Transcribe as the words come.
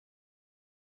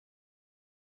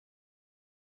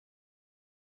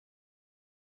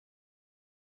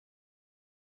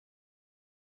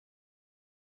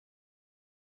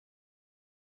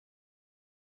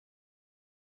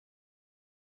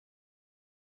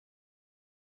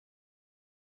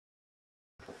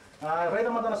Reda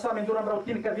matana sa amin durang raw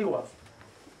tinikadiwa.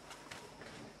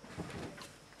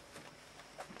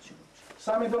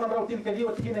 Sa amin durang raw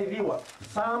tinikadiwa tikinaidiwa.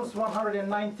 Psalms 119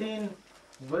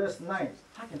 verse 9. I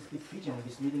can speak Fijian in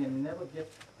this meeting and never get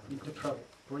into trouble.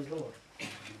 Praise the Lord.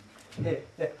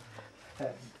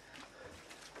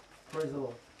 Praise the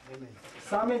Lord. Amen.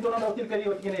 Sa amin durang raw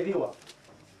tinikadiwa tikinaidiwa.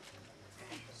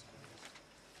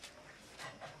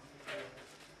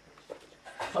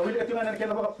 Sa wili katungan na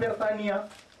kinabaka pertania.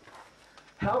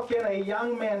 How can a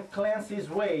young man cleanse his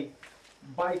way?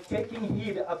 By taking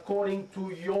heed according to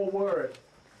your word.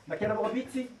 Nakena ba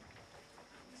bitsi?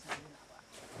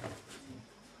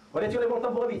 What did you about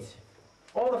the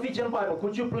all the Fijian Bible,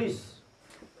 could you please?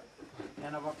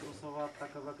 Yana waktu sawa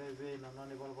takabagai ve na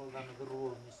nani balbal dan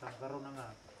guru ni sangkaro nanga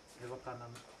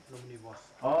evakanan nomni bos.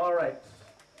 All right.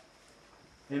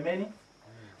 Amen.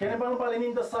 Kena bang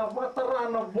palininda sa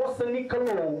watarana bosa ni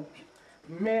kalo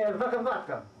me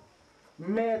vaka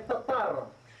me tatar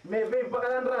me vei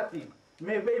bagayan rati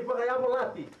me vei bagayaba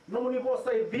lati nomni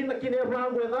bosa e vina kine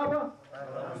rango edaba.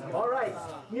 All right.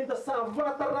 Ninda sa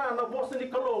watarana bosa ni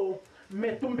kalo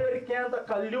me tumberi kenda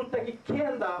kaliuta ki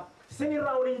kenda sini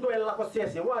raunindo ela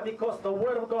kosesi. Why? Because the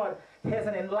word of God has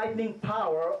an enlightening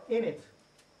power in it.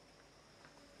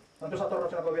 Nanti satu orang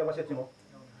cakap biar bahasa Timur.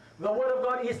 The word of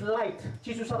God is light.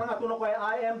 Jesus sarang atuno ko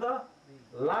I am the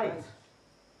light.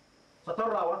 Satu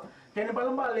rawa. Kini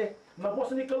balambale na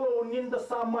boss ni kalau ninda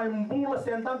sama mbula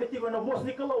sentam betigo na boss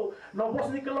ni kalau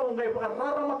ngai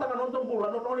pakarara mata nonton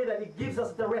bula. Not only that, it gives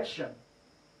us direction.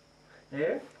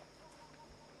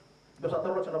 Dos satu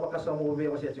orang cakap bahasa mau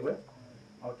biar bahasa Timur.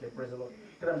 Okay, praise the Lord.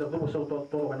 Kira anda dulu sauto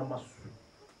tolo kana mas.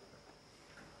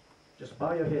 Just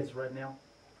bow your heads right now.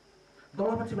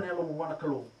 Doa pati manelo mo wana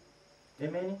kalau.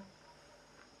 Amen.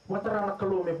 Watarana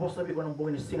kalau me bossa bi kono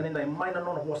bogni singa ninda mai na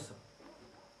nono bossa.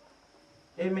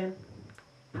 Amen.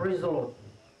 Praise the Lord.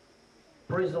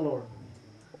 Praise the Lord.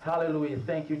 Hallelujah.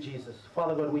 Thank you, Jesus.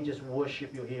 Father God, we just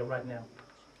worship you here right now.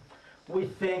 We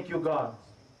thank you, God.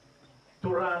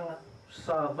 Turang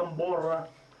sa dambora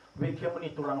we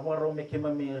kemuni turang waro me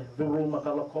kemami duru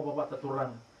makala koba bata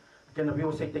turang. Kena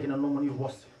biyo sa tekina nomoni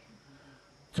bossa.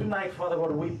 Tonight, Father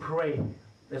God, we pray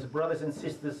as brothers and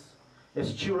sisters,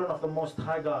 as children of the Most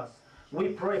High God.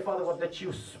 We pray, Father God, that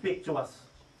you speak to us.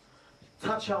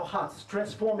 Touch our hearts,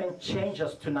 transform and change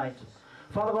us tonight.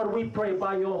 Father God, we pray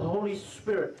by your Holy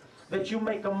Spirit that you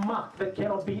make a mark that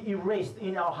cannot be erased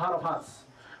in our heart of hearts.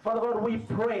 Father God, we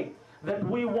pray that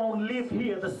we won't live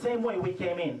here the same way we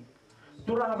came in.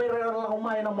 Turang berera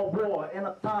umay na maboa,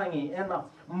 ena tangi, ena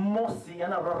mosi,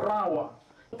 ena rarawa.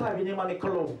 Tabi ni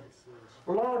manikolo.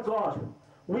 Lord God,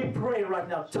 we pray right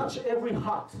now, touch every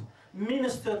heart,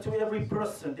 minister to every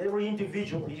person, every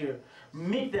individual here.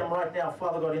 Meet them right now,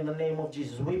 Father God, in the name of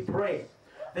Jesus. We pray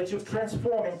that you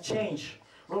transform and change,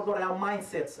 Lord God, our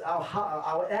mindsets,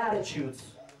 our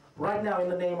attitudes, right now in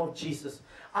the name of Jesus.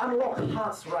 Unlock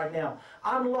hearts right now.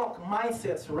 Unlock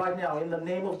mindsets right now in the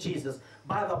name of Jesus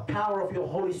by the power of your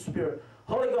Holy Spirit.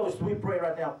 Holy Ghost, we pray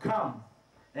right now, come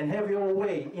and have your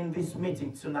way in this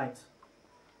meeting tonight.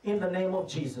 In the name of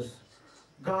Jesus.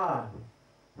 God,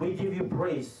 we give you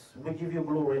praise, we give you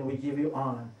glory, and we give you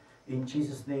honor. In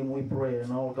Jesus' name we pray,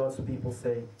 and all God's people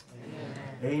say,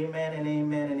 Amen. Amen and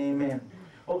amen and amen.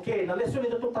 Okay, now lesson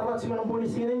ito tarat si manong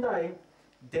sininday,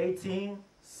 dating,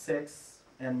 sex,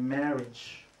 and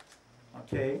marriage.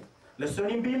 Okay, lesson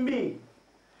in bimbi.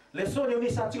 Lesson yung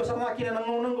isa chiko sa mga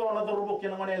kinanangonang ko na dorubok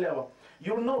yan ng lewa.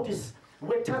 You'll notice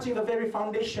we're touching the very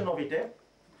foundation of it.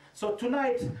 So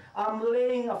tonight, I'm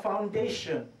laying a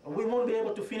foundation. We won't be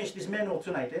able to finish this manual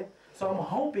tonight. So I'm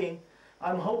hoping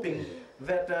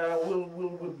that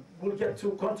we'll get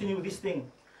to continue this thing.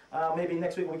 Maybe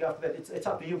next week after that. It's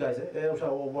up to you guys.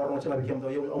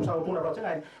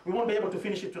 We won't be able to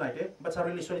finish it tonight. But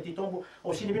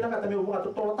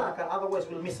otherwise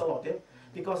we'll miss a lot.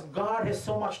 Because God has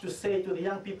so much to say to the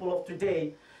young people of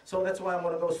today. So that's why I'm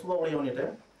going to go slowly on it.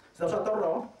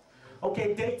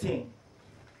 Okay, dating.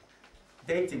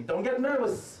 Dating. Don't get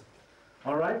nervous.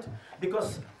 All right?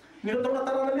 Because and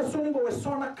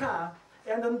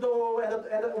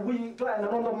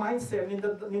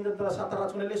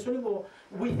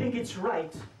we think it's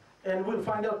right, and we'll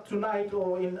find out tonight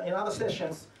or in other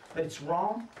sessions that it's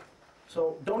wrong.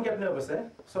 So don't get nervous.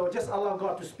 So just allow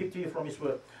God to speak to you from His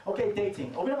Word. Okay,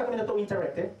 dating.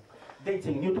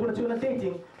 Dating.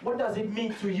 Dating. What does it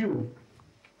mean to you?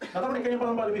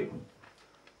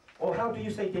 Or how do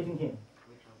you say dating here?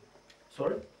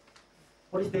 Sorry?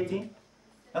 What is dating?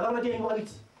 Dating what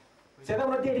is? Say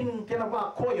dating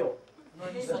kenapa koyo.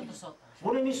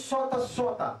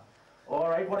 Sota.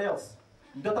 Alright, what else?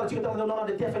 The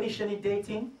definition in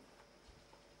dating.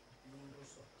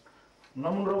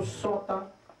 Namun raw sota.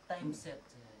 Time set.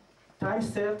 Time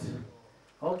set.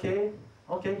 Okay.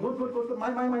 Okay. Good. My.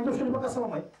 Don't show me kasama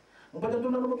mai. But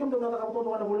don't know kim don't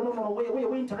know no.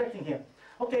 We interacting here.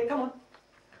 Okay, come on.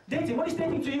 Dating. What is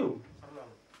dating to you?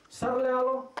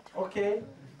 Sarlalo. Okay.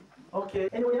 Okay.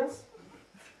 Anybody else?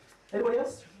 Anybody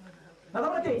else? Now,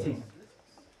 I'm not dating.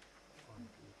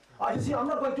 You see, I'm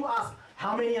not going to ask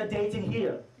how many are dating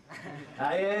here.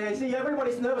 See,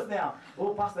 everybody's nervous now.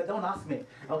 Oh, Pastor, don't ask me.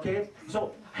 Okay?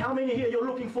 So, how many here you're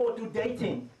looking forward to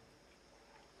dating?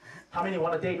 How many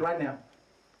want to date right now?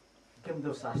 Come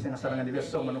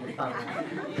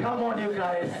on, you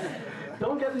guys.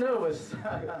 Don't get nervous.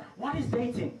 What is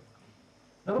dating?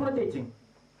 Now, what is dating?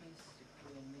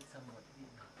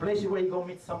 Place where you go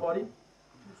meet somebody.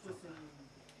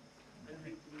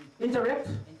 Interact?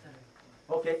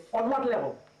 Okay. On what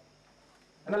level?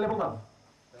 And a level one?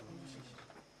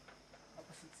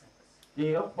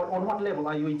 Yeah, but on what level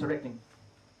are you interacting?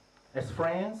 As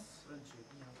friends?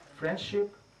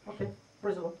 Friendship? Okay.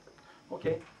 Praise the Lord.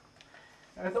 Okay.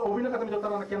 And so, uwi na kami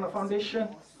dito na foundation.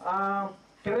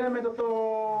 Kaya may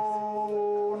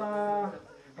dito na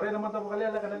kaya naman tayo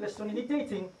kalala ka na lesson ni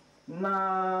dating na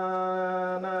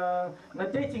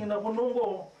dating na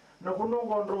punungo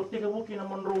ro tiga buki na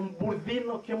monro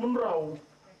burdino ke monro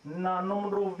na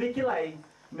monro vikilai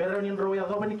meron ro ya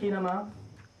gabani kina na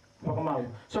pakamau.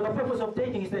 So the purpose of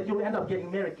dating is that you'll end up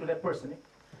getting married to that person.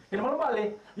 Kaya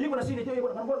malabali, you're gonna see that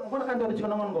you're gonna kind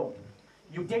of go.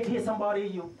 You date here somebody,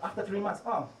 you after 3 months,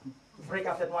 break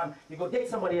up that one, you go date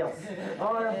somebody else.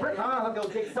 Go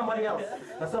date somebody else.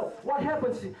 And so what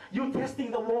happens? You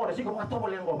testing the waters. You go, by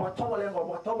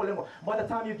the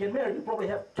time you get married, you probably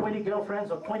have 20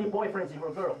 girlfriends or 20 boyfriends if you're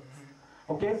a girl.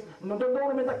 Okay? The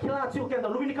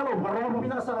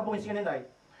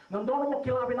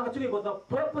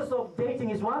purpose of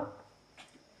dating is what?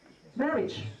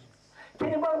 Marriage.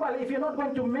 If you're not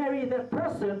going to marry that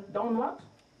person, don't what?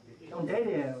 Don't date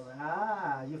him.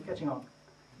 You're catching on.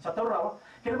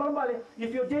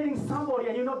 If you're dating somebody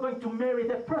and you're not going to marry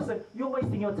that person, you're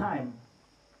wasting your time.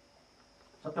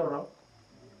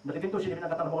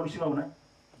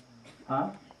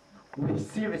 We're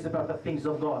serious about the things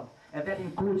of God, and that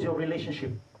includes your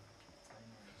relationship.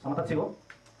 Okay,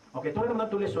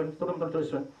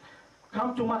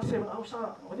 come to Mark 7.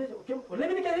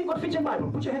 Let me get got Fijian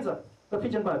Bible. Put your hands up. The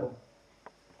Fijian Bible.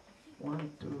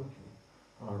 1, 2.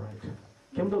 All right.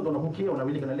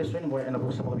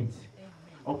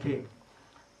 Okay.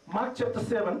 Mark chapter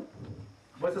 7,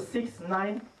 verses 6,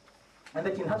 9, and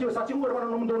 18. So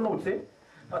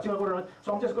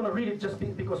I'm just going to read it just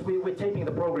because we're taping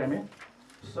the program. Eh?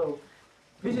 So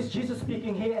this is Jesus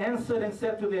speaking. He answered and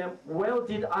said to them, well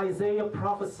did Isaiah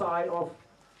prophesy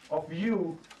of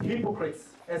you hypocrites,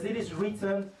 as it is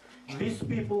written, these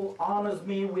people honors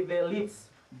me with their lips,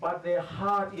 but their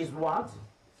heart is what?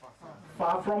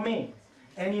 Far from me.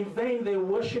 And in vain they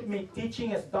worship me,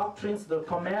 teaching as doctrines the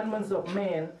commandments of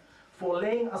men. For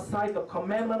laying aside the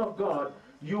commandment of God,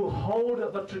 you hold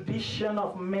the tradition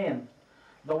of men,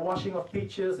 the washing of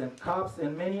pitchers and cups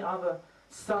and many other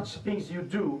such things you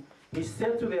do. He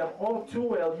said to them, all too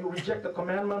well, you reject the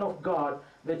commandment of God,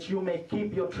 that you may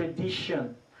keep your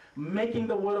tradition, making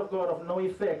the word of God of no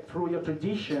effect through your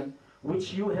tradition,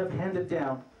 which you have handed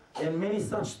down, and many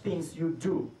such things you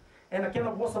do. And again,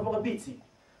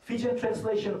 Fijian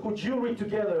translation, could you read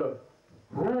together?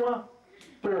 Rua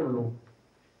tolo.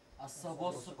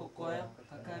 Asavoso kokoya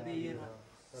kakabeira.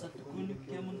 Satukunu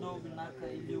kemundo binaka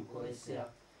iliu ko esea.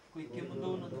 Kui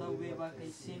kemundo nandawe baka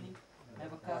isini,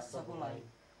 ebaka sabulai.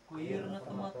 Kui irna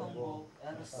tomatongo,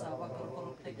 era sava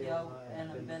koroktekiau,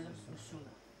 ena belem musuna.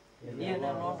 Ia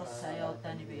na nonra sayau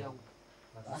tani beyau.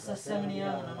 Asasang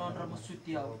niya na nonra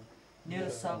masutiau. Nira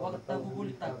sava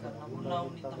katabubulitaka na bunau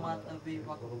ni tamata be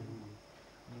bakabu.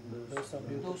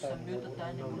 Ito sambil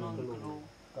tatanya bunau ni kalo.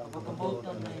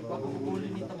 Bakabautan na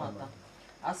bakabuli ni tamata.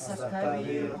 Asas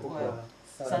kabi kokoya.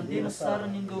 Sandi na sara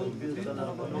nindo bito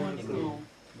na bunau ni kalo.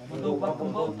 Mundo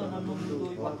bakabautan na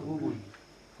nundo bakabuli.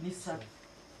 Nisa.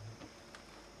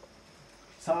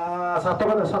 Satu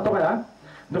kaya,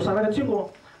 do sabe na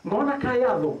chingo, ngona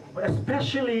kayado,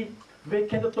 especially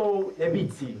vekendo to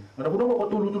evitsi. Na buno ko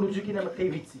tulu chiki na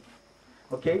evitsi.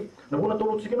 Okay? Na buno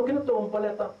tulu chiki no kendo to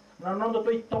paleta. Na nondo to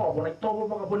itobo, na itobo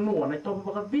baka bunua, na itobo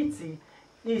baka vitsi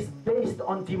is based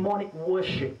on demonic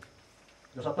worship.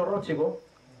 Do sa toro chigo?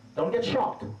 Don't get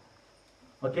shocked.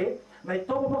 Okay? Na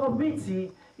itobo baka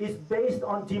vitsi is based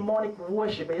on demonic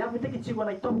worship. Ya pute kichigo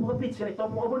na itobo baka vitsi, na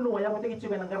itobo baka bunua, ya pute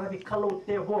kichigo na ngarabi kalo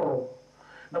te voro.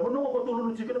 Na bunong ko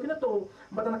tululu chikino kinato,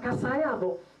 bata na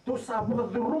kasayado, tu sabu ka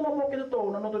duruma mo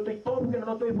kinato, na no to ito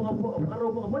kinato to ibang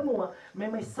araw mga banua,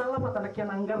 may sala bata na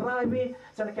kaya nanggarabi,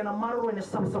 sa na kaya namaro na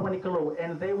sama ni kalo,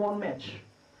 and they won't match.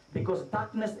 Because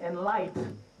darkness and light,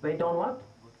 they don't what?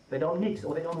 They don't mix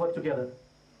or they don't work together.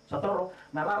 Sa toro,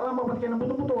 nararama ba kaya ng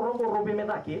buto-buto, rongo robe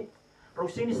medaki, ro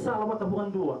sini sala bata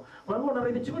bukan dua. Kung ano na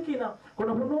rin chikina,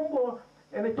 kung nabunong ko,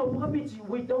 and I told Bukabich,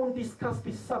 we don't discuss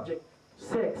this subject,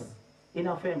 sex, in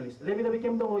our families. Maybe that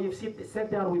became the way you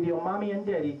sit down with your mommy and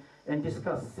daddy and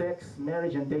discuss sex,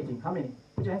 marriage, and dating. How many?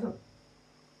 Put your hands up.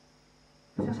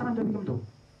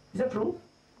 Is that true?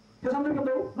 Has something become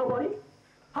true? Nobody?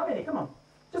 How many? Come on.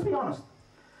 Just be honest.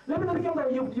 Maybe that became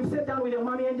that you sit down with your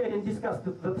mommy and daddy and discuss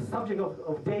the subject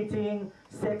of dating,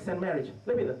 sex, and marriage.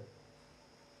 Maybe that.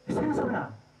 Is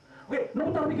that okay,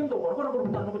 no tahu became though.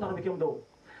 No tahu became though.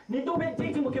 Nito be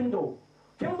dating mo kendo.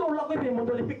 Kendo la ko be mo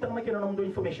dali pick tang makina ng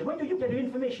information. When do you get your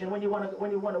information when you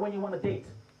wanna date?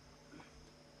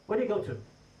 Where do you go to?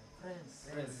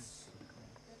 Friends.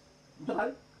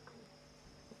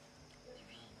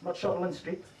 Not Shortland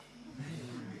Street.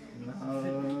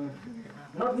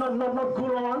 Not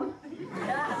Gulon.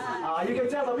 You can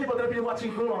tell the people that have been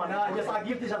watching Gulon. Yes, I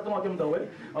give this at the though.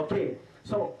 Okay.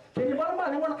 So, can you remember?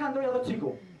 I want to handle the other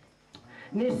chico.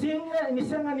 Nisenga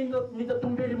nita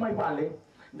tumberi mai vale,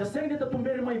 da senga nita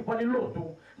tumberi mai vale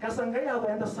lotu, kasangay ado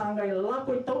enda sangay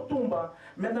lako itaw tumba,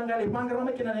 mendangali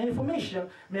pangarama kina na information,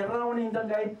 merawan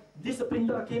indangay discipline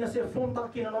ta kina se phone ta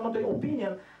kina no to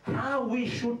opinion how we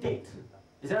should date.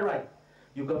 Is that right?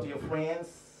 You go to your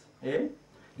friends, eh?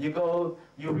 You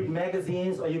read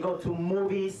magazines or you go to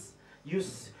movies, you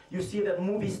see that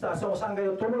movie star so sangay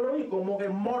tomoloy ko mo kay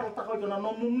model ta ko na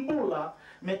no mumbula.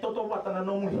 Metoto wata na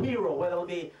no hero, whether it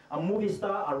be a movie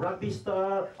star, a rugby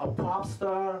star, a pop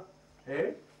star,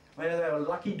 eh? Whether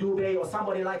Lucky Dube or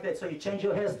somebody like that. So you change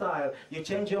your hairstyle, you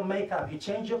change your makeup, you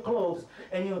change your clothes,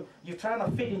 and you're trying to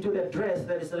fit into that dress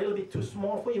that is a little bit too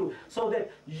small for you, so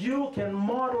that you can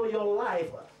model your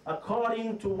life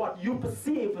according to what you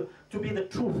perceive to be the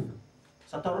truth.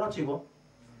 Sa tarachi ko,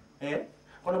 eh?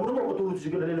 Kung nabuno ko tulad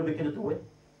siguro lelo bikin ito, eh?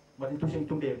 But ito siyang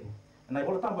tumberi. And I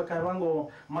will talk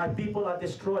my people are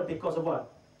destroyed because of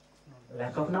what?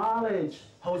 Lack of knowledge.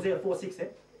 Hosea 4:6, eh?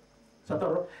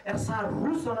 Sataro. Sa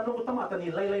rusa na nung tamata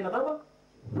ni laylay na dawa?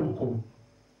 Buko.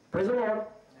 Praise the Lord.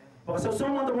 Baka sa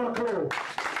usong mga mga kalo.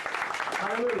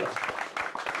 Hallelujah.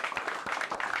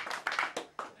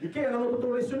 Ike na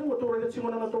natutulisyon,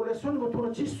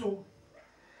 natutulisyon, jisu.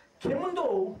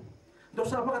 Kemundo, do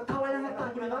sa pagkatawa yung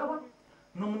atake na dawa?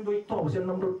 Number talks and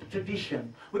number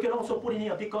tradition. We can also put in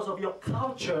here because of your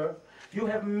culture, you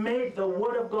have made the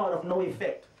word of God of no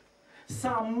effect.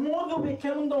 Sa modo be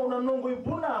kendo na nungoy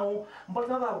bunaw,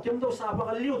 balta kendo sa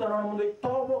pakaliw na mundo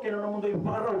itobo kendo na mundo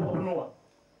ibaraw bunua.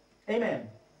 Amen.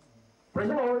 Praise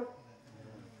the Lord.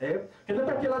 Eh, kendo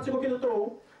ta kilatsi ko kendo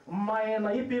to, may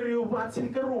na ipiriu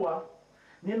batsin karua,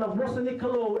 ni na vosa ni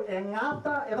kalo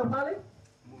engata edatale.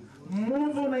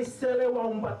 Mundo na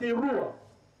iselewa umbatirua.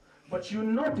 But you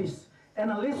notice,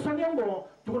 and a lesson yango,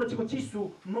 to go to Chisu,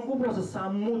 nungu bosa sa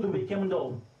mudo be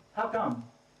kemdo. How come?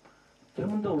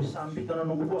 Kemdo sa ambita na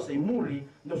nungu bosa imuri,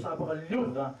 do sa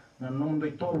apakaliuda, na nungu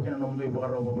itobo kena nungu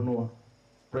ibaraw bunua.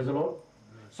 Praise the Lord.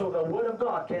 So the word of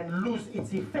God can lose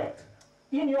its effect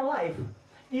in your life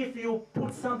if you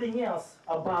put something else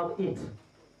about it.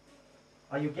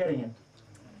 Are you getting it?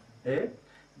 Eh?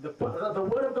 The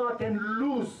word of God can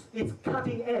lose its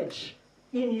cutting edge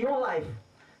in your life.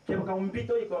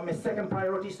 My second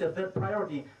priority is the third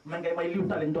priority.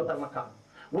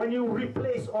 When you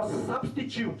replace or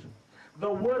substitute the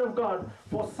word of God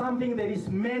for something that is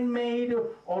man-made,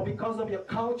 or because of your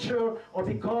culture, or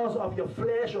because of your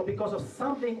flesh, or because of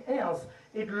something else,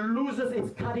 it loses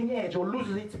its cutting edge, or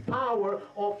loses its power,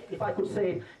 or if I could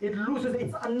say it loses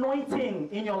its anointing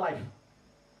in your life.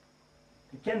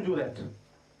 You can't do that.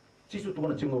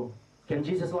 Can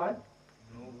Jesus lie?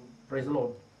 No. Praise the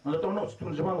Lord.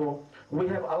 We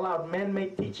have allowed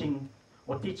man-made teaching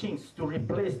or teachings to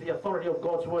replace the authority of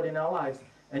God's word in our lives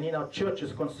and in our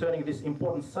churches concerning this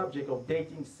important subject of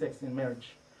dating, sex, and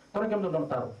marriage. Maybe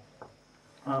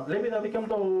that become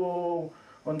those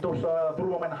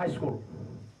high school.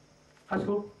 High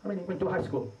school? How many went to high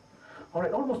school? All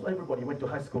right, almost everybody went to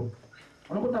high school.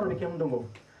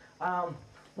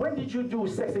 When did you do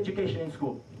sex education in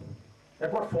school?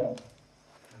 At what form?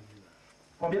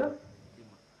 From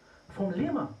Form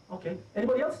Lima. Okay.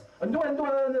 Anybody else?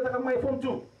 My Form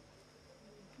 2.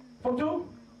 Form 2?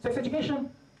 Sex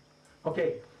education?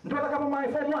 Okay. My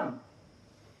Form 1.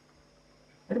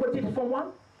 Anybody did Form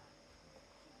 1?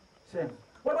 Same.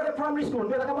 What about the primary school?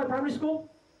 My primary school?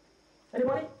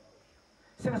 Anybody?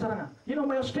 Senga-saranga. You know,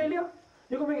 my Australia,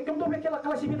 you come to make a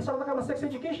class in sex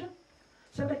education.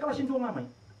 Send a class into mamay.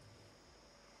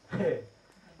 Hey.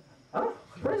 Huh?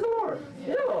 Praise the Lord.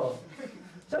 Yeah.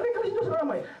 Send a class into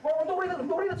mamay.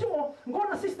 Don't read it mo. Go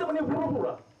na system ni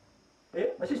pura-pura. Eh?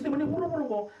 Na system ni pura-pura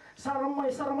ko.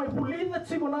 Saramay bulin at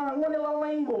sigo na ngone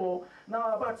lalain ko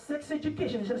na about sex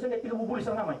education. Sila sila tiga bubuli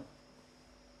sa mamay.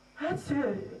 That's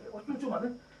what you do,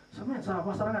 man. Sa man, sa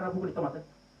pasarangan na bubuli tamat.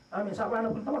 Amin, sa apa na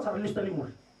bubuli tamat sa lista limur.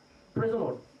 Praise the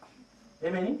Lord.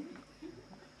 Amen.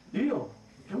 Iyo.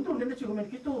 Junto din sigo men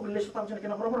kito leso tam sina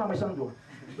kinakora may sando.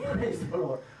 Praise the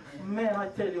Lord. Man, I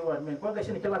tell you what, man. Kwa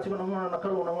kasi nikala sigo na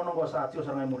nakalo na ngono ko sa atio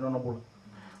sa ngayon na bul.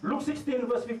 Luke 16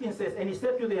 verse 15 says, and he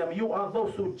said to them, you are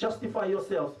those who justify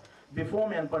yourselves before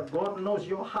men, but God knows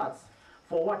your hearts.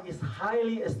 For what is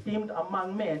highly esteemed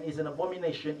among men is an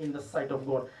abomination in the sight of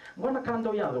God. Ngwana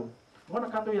kanto yado.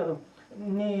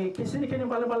 Ni kisini kini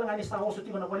bala-bala ni sa hoso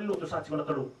tingo na paliluto sa tingo na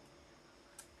kalu.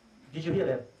 Did you hear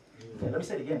that? Okay, let me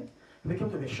say it again. We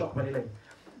came to be shocked by it.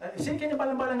 Sini kini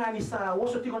bala-bala ni sa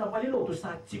hoso tingo na paliluto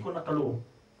sa tingo na kalu.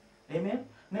 Amen.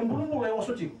 Nembulong ay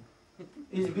hoso tingo.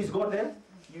 Is God there?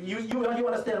 You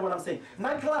understand what I'm saying?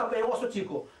 Nightclub ay hoso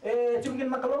tingo. Tingo kini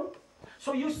na kalu.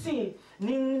 So you see,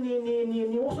 ni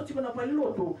oso tiko na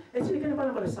paliloto, sini kani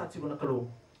bala sa tiko na kalo.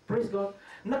 Praise God.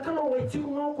 Nakalo ay tiko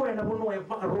nga ko na buno ay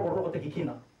baka rogo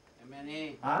tekikina.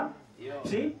 Amen. Huh?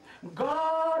 See,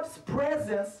 God's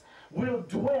presence will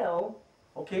dwell,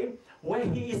 okay, where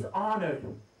He is honored.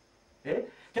 Eh?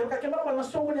 Kaya kakemala wala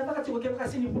so niya takatiko kaya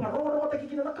kasini buka rogo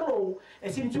tekikina na kalo,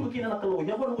 sini tiko kina na kalo.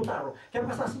 Yabo ngutaro. Kaya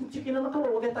kasasi tiko kina na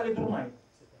kalo, kaya tali durmay.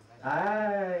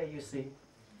 Ay, you see.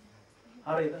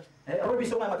 Arita. Robi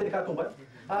so nga materi katumba.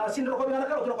 Sinro ko nga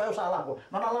nakalo ko sa ko.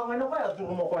 Nanala ko kaya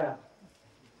turo mo ko ya.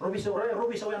 Robi so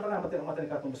yang nga materi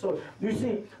katumba. So you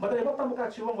see, materi ko tamu ka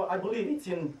chiwongo. I believe it's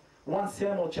in 1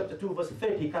 Samuel chapter 2 verse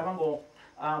 30. Kamango,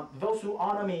 those who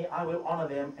honor me, I will honor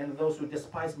them, and those who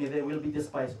despise me, they will be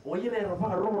despised. Oire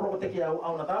robo teki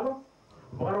au nadaba.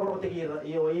 Robo teki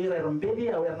oire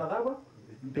rombedi au nadaba.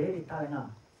 Bedi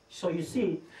talena. So you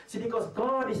see, because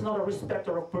God is not a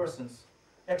respecter of persons.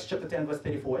 Acts chapter 10 verse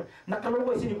 34.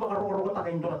 Nakalongo isini ko rogo ta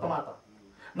kaindo na tomata.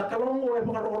 Nakalongo ay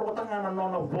rogo ta nga na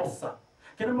nona bossa.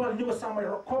 Kaya mo niyo sa may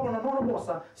ko na nona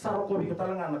bossa sa roko bi ko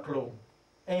talanga na klo.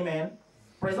 Amen.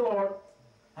 Praise the Lord.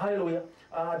 Hallelujah.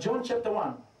 John chapter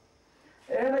 1.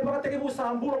 Eh ay bakit mo sa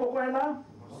amburo ko na?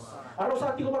 Aro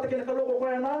sa ti ko bakit nakalo ko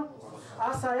na?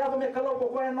 Asa ya ba me kalo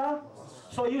ko na?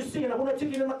 So you see na kuna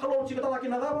chiki na kalo chiki talaki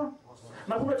na daba.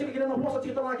 Na kuna chiki na bossa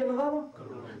chiki talaki na daba.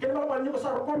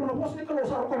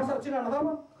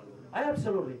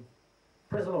 Absolutely.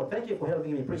 Praise the Lord. Thank you for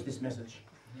helping me preach this message.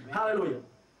 Amen. Hallelujah.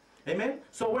 Amen.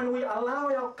 So when we allow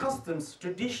our customs,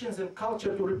 traditions, and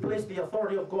culture to replace the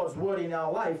authority of God's word in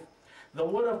our life, the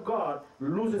word of God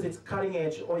loses its cutting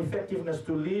edge or effectiveness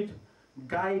to lead,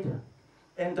 guide,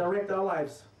 and direct our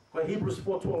lives. Well, Hebrews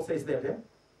 4:12 says that.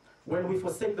 When we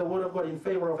forsake the word of God in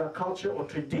favor of our culture or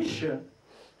tradition,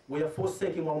 we are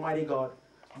forsaking Almighty God.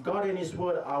 God and His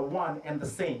word are one and the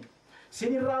same.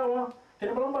 Sinirawa,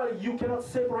 you cannot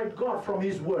separate God from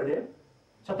His word.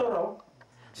 Satoro,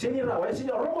 sinirawa,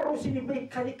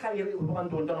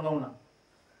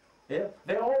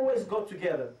 they always go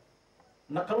together.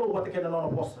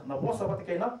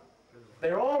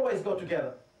 They always go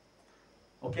together.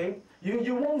 Okay?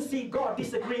 You won't see God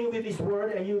disagreeing with His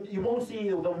word, and you won't see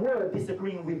the word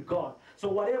disagreeing with God. So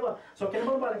whatever, what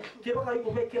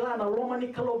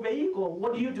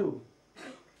do?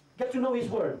 Get to know His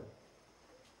word.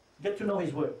 Get to know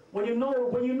His word. When you know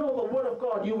the word of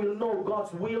God, you will know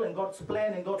God's will and God's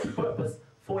plan and God's purpose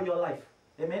for your life.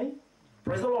 Amen?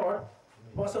 Praise the Lord.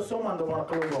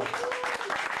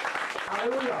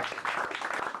 Hallelujah.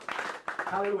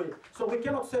 Hallelujah. So we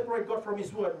cannot separate God from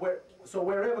His word. So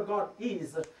wherever God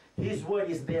is, His word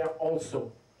is there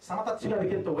also.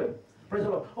 Praise the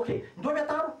Lord. Okay.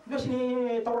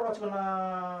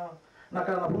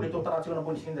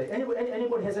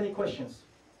 Anybody has any questions?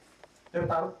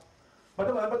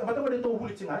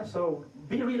 So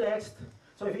be relaxed.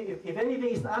 So if anything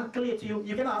is unclear to you,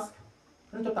 you can ask.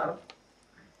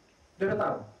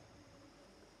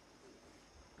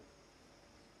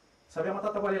 Sabi ang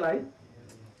matatawalilay?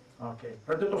 Okay.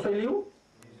 Ready to say you?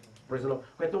 Praise the Lord.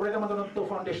 Okay, to read naman to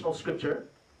foundational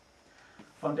scripture.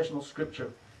 Foundational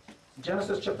scripture.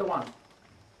 Genesis chapter 1.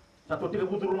 Sa to tiga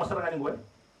buduro masarangan gue.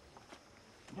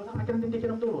 Yo ta akan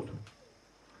tindikin ang turut.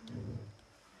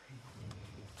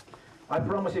 I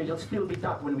promise you, it'll still be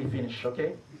dark when we finish,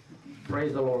 okay?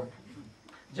 Praise the Lord.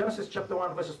 Genesis chapter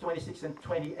 1, verses 26 and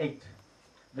 28.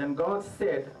 Then God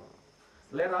said,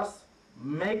 let us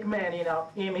make man in our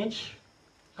image,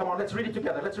 Come on, let's read it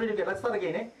together. Let's read it together. Let's start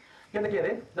again, eh? Kita kira,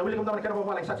 eh? Dahulu kami tahu kita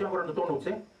bawa lagi satu yang kurang tutup,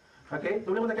 eh? Okay?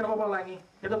 Dahulu kita bawa lagi.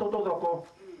 Kita tutup rokok.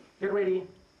 Get ready.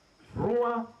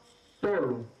 Rua,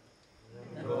 tolu.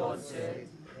 And God said,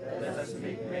 let us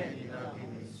make man in our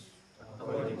image,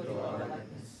 according to our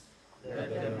likeness.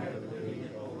 Let them have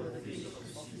dominion over the fish of the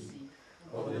sea,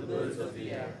 over the birds of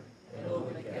the air, and over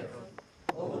the cattle,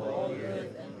 over all the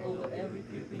earth, and over every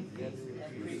creeping thing and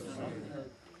creature on the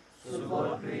earth. So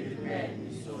God created man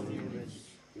in his own image.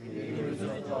 In the image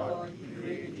of God he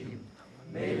created him.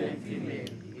 Male and female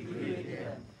he created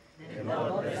them. And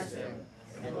God blessed them.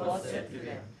 And God said to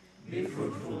them, be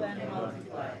fruitful and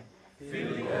multiply.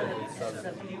 Fill the earth and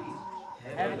subdue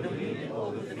it. Have dominion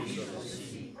over the fish of the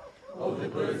sea, over the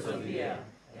birds of the air,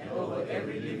 and over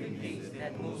every living thing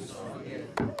that moves on the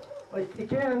earth.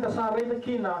 Ikian the sarili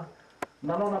kina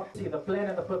nanona see the plan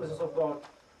and the purposes of God,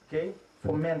 okay,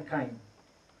 for mankind.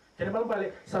 Kaya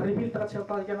balik sa reveal takat siya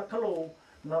tayo na kalo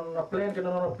na plan kaya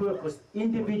na purpose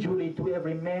individually to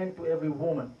every man, to every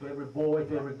woman, to every boy,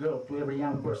 to every girl, to every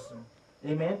young person.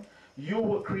 Amen. You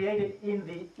were created in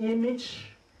the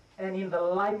image and in the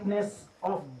likeness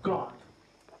of God.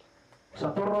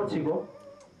 Sa Torah chigo,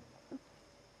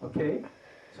 okay,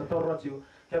 sa Torah chigo.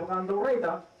 Kaya kando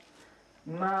reda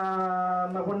na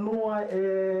wanua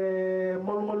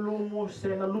malumalumo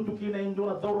se na lutuki na indo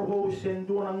na dorobo se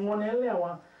indo na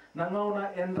ngonelewa na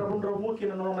ngauna en rabun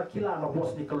kina na kila na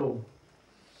bos ni kalo.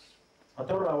 A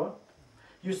Torah,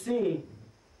 you see.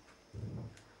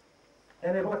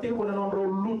 And if I na nonro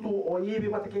lutu o Eve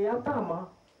batike yatama,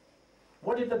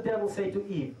 what did the devil say to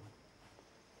Eve?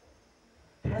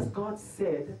 Has God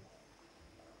said,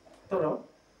 Torah,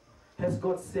 has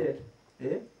God said,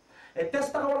 eh? E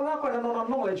testa ka na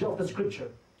knowledge of the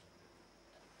scripture.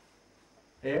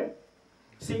 Eh?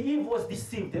 See, Eve was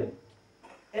deceived, eh?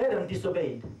 Adam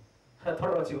disobeyed. That's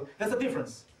the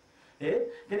difference. Eh?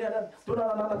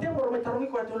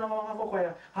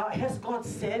 Has God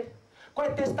said?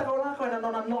 Kaya testa ka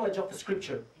na knowledge of the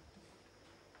scripture.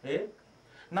 Eh?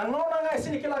 Nangona nga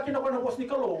sinikila kino ko na bos ni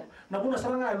Kalo, nabuna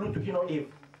sa nga luto kino Eve.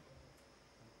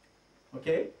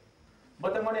 Okay?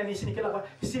 But ang mga ni sinikila ka,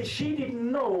 see, she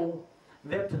didn't know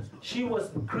that she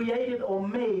was created or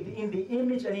made in the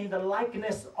image and in the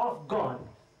likeness of God.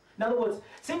 In other words,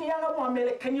 siniyanga mo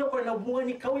amele kanyo ko na bunga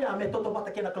ni Kawya me toto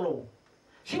bata kina Kalo.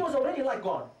 She was already like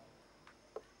God.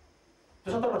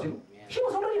 Does that about you? She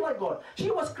was already like God.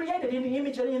 She was created in the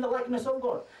image and in the likeness of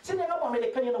God. She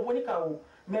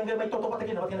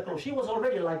was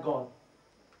already like God.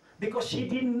 Because she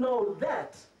didn't know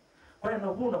that. Now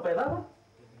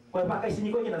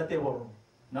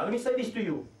let me say this to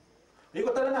you.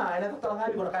 Iko talaga, ina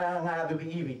talaga iko nakaya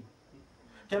Ivy.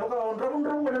 Kaya ka rabun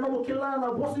na mukila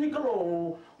na bos ni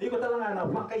Kalo. Iko talaga na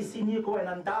pakai sini ko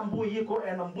na dambu iko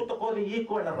na buto ko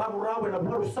iko na rabu na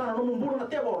burusana no mumburu na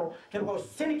teboro. Kaya ka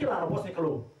sini kila na bos ni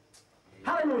Kalo.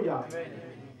 Hallelujah.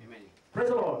 Amen. Praise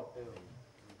the Lord.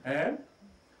 Eh?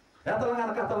 Ya talaga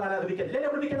na katalaga na bikin. Lele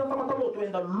bikin na tamatalo to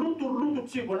enda lutu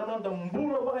chiko na nanda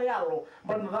mbula bagayalo.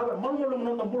 Manada manmulum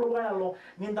nanda mbula bagayalo.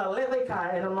 Ninda lele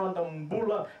ka na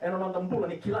nanda mbula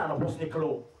ni kila na bos ni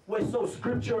Kalo. We're so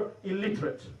scripture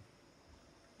illiterate.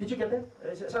 Did you get that?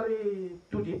 Sorry,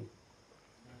 too deep.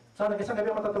 Sorry, kasi gabi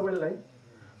matatawal lang.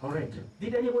 All right.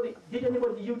 Did anybody?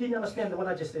 You didn't understand what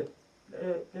I just said?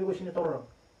 It was in the Torah.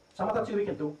 Sama tayo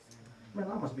weekend too. Man,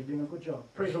 I must be doing a good job.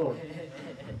 Praise the Lord.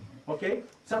 Okay.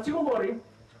 Sa sigumori,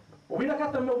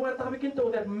 winakata mo wala tayo weekend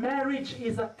too that marriage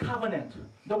is a covenant.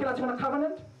 Doki natin na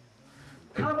covenant?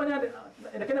 Covenant.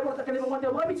 Kaya mo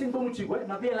wala bitin bumuchigo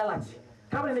na biya lalati.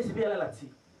 Covenant is biya lalati.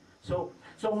 So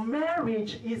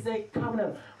marriage is a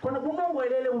covenant. Kuna bumongo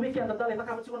ilele weekend dali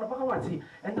takapachiko na bakawati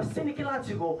and the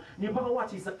sinikilachiko ni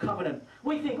bakawati is a covenant.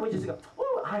 We just go,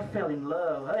 oh, I fell in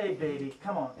love. Hey baby,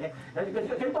 come on.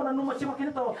 Kanito na numa chima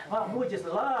kanito. We just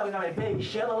love, baby,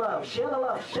 share the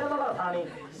love, honey.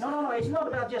 No, it's not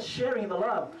about just sharing the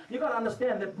love. You gotta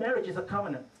understand that marriage is a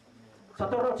covenant.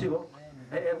 Satoro chigo.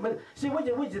 See, we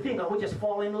just think we just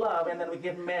fall in love and then we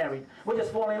get married. We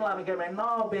just fall in love and get married.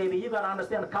 No, baby, you gotta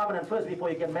understand the covenant first before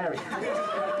you get married.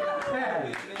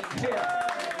 Yeah.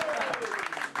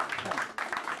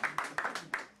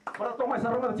 But I told my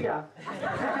son, Amen,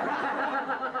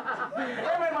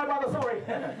 my brother, sorry.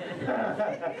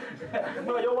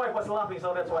 No, your wife was laughing,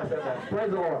 so that's why I said that. Praise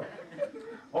the Lord.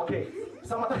 Okay,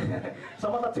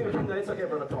 Samantha too, it's okay,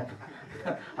 Brother Tom.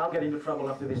 I'll get into trouble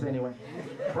after this anyway.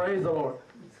 Praise the Lord.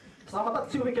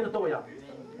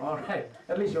 All right.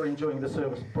 At least you're enjoying the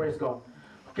service. Praise God.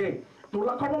 Okay.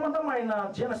 Tulak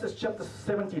in Genesis chapter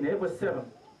 17, verse 7.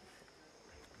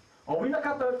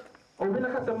 O vina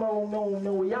kata mau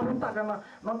yahuta kana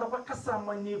nonta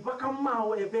vakasama ni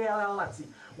vakamau e vealalati.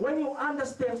 When you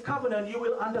understand covenant, you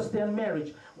will understand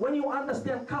marriage. When you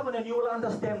understand covenant, you will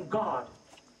understand God.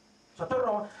 So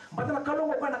toro, batana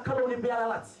kalungo kana kaluni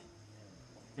vealalati.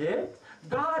 Yeah?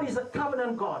 God is a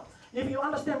covenant God. If you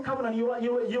understand covenant, you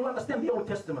understand the Old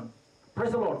Testament.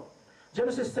 Praise the Lord.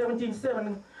 Genesis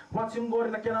 17:7. What's yung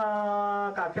gori na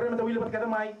kena ka kira mata wili pat kata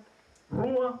mai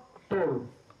rua tol.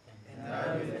 And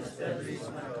I will establish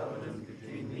my covenant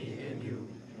between me and you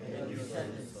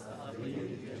descendants after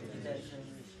you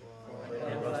for an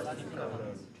everlasting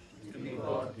covenant to be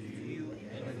God to you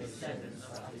and your descendants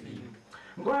after you.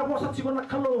 Ngoja bosa chigo na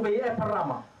kalove e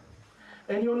parama.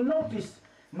 And you notice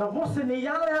na você ni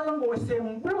yala ngo se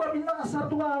mbua bina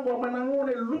sartu ngo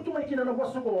manangone lutu mai kina na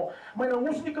bosa ngo mai na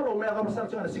musni kalo me aga masar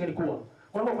changa singani kuwa.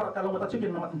 Kono para kalau mata chikin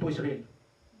na into Israel.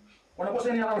 Kono bosa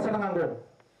ni yala sana ngo.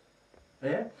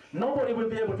 Nobody will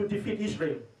be able to defeat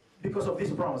Israel because of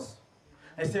this promise.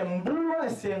 Ese mbua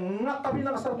ese ngata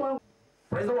bina sartu.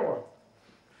 Praise the Lord.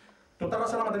 Tutara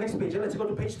sana the next page. Let's go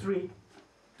to page 3.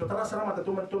 Tutara sana mata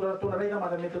tu rega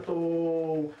mata meto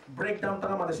to break down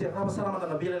tanga mata siya rama sana mata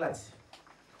na bile lats.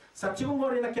 Sa chikung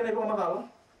gori na kena ibu amadal,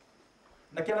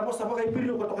 na kena posta pakai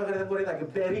pilu ko toka gari gori taki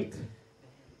buried.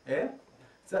 So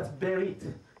that's buried.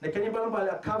 Na kena ibu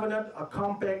a covenant, a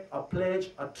compact, a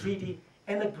pledge, a treaty,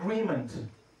 an agreement.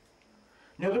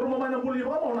 Nyodoro mo man ang buli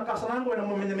mo na kasalan ko na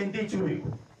mo mende chubi.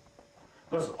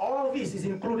 Because all this is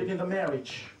included in the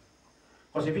marriage.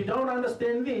 Because if you don't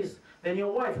understand this, then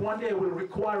your wife one day will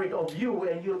require it of you,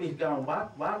 and you'll be going,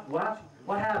 what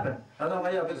happened?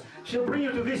 She'll bring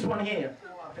you to this one here.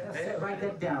 Write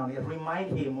that down.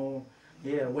 Remind him,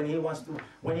 when he wants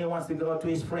to go to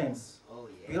his friends.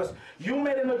 Because you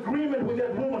made an agreement with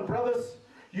that woman, brothers.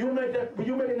 You made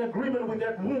an agreement with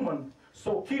that woman.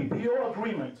 So keep your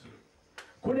agreement.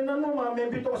 Kunin na numa, may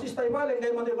bito kasi stay balen,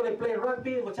 ngayon mo ko play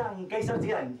rugby, ko siyang kaisar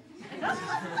diyan.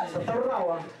 Sa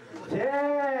tarawa,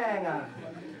 jenga.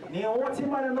 Ni wati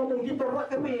mana no mung gito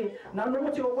rugby, na no mo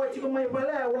chiko ko chiko may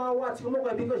bale, wa chiko mo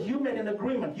because you made an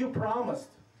agreement, you promised.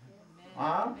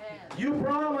 You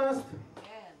promised.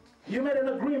 You made an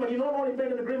agreement. You not only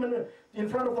made an agreement in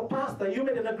front of the pastor, you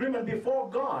made an agreement before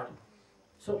God.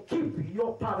 So keep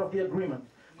your part of the agreement.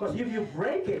 Because if you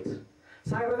break it,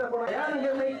 look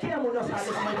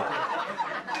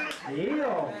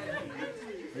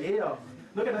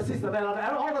at the sister there.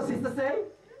 All the sisters say,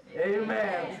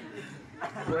 Amen.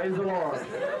 Praise the Lord.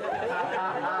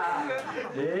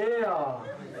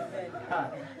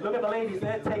 Look at the ladies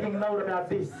there taking note about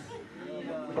this.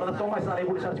 Brother Thomas,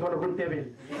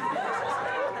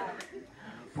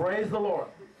 praise the Lord.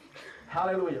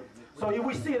 Hallelujah. So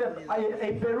we see that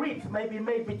a berit may be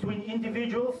made between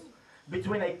individuals,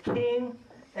 between a king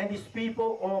and his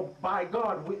people, or by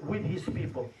God with his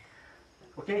people.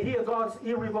 Okay, here God's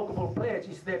irrevocable pledge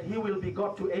is that he will be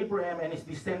God to Abraham and his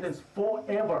descendants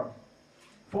forever.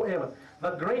 Forever.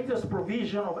 The greatest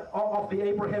provision of the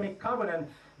Abrahamic covenant,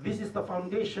 this is the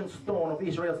foundation stone of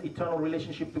Israel's eternal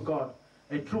relationship to God.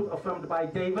 A truth affirmed by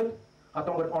David,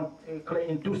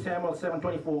 in 2 Samuel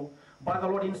 7:24, by the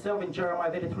Lord himself in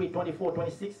Jeremiah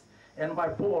 33:24-26, and by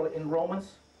Paul in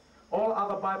Romans. All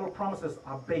other Bible promises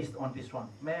are based on this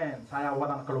one. Man, saya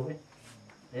wala nakalo.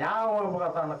 Yawa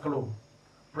wala nakalo.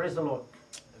 Praise the Lord.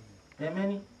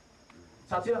 Amen.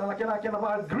 Sa sila na kena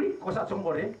ba Greek ko sa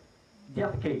tsongore,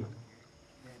 diat kay.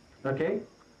 Okay?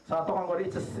 Sa to kangore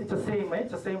it's the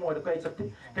same word. Okay,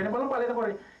 kena balang pala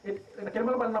kangore. Kena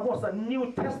balang na boss a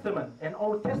New Testament and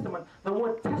Old Testament. The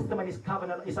word testament is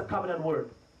a covenant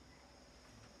word.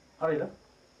 Alright.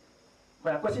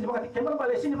 Kaya kung sino mga kaya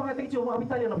pala sino mga tingin mo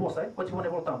Italia na boss kung sino mo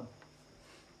voltam.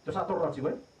 To sa torot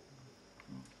sigo.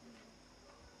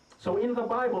 So in the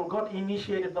Bible, God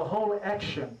initiated the whole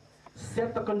action,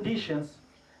 set the conditions,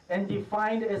 and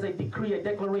defined as a decree, a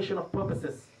declaration of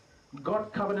purposes.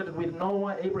 God covenanted with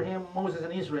Noah, Abraham, Moses,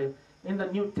 and Israel. In the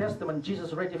New Testament,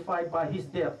 Jesus ratified by his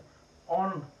death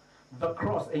on the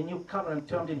cross a new covenant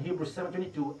termed in Hebrews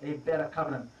 7:22 a better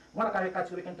covenant. Wala kaya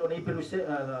katsi weekend to na Hebrews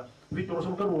Victor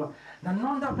Sumkarua. Na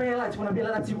nonda pela chuna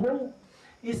pela na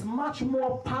is much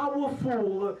more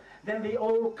powerful than the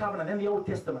old covenant, than the Old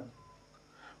Testament.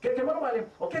 Kaya mo bale,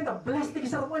 okay ta blessed ki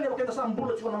sa kwele, okay ta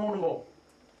sambulo chuna ngongo.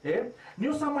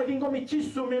 Niyo sa may dingo mi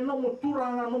chisu me no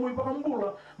muturanga no mo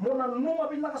ipakambula, mo na numa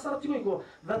pinakasarap ko.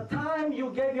 The time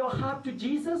you gave your heart to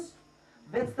Jesus,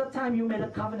 that's the time you made a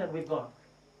covenant with God.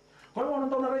 Kung ano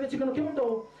na rin chiko no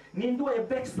kimundo, nindo a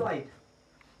backslide.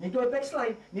 Nindo a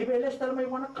backslide, ni beles tal may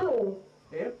wana klo.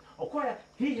 Okay,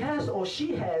 he has or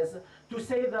she has to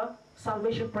say the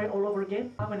salvation prayer all over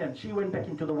again. Covenant. She went back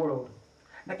into the world.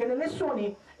 Na kene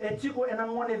lesoni chico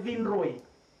enangone vinroi.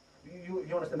 You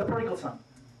understand? The prodigal son.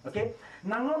 Okay?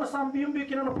 Nangona sambiumbi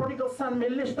kina no prodigal son me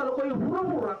lesta lo koi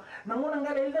hura. Nangona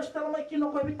ngale lesta lo mai kino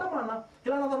koi bitamana.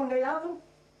 Kila na tamangayado.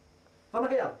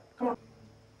 Tamangayado. Come on.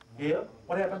 Yeah.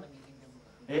 What happened?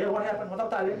 Yeah. What happened?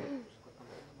 What tali?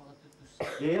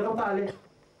 Yeah. What tali?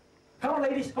 Come on,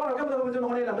 ladies. Come on. Come on. Come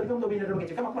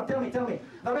on. Tell me.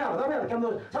 Dabel. Come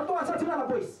on. Satu answer sila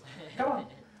boys. Come on.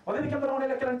 Odi come on.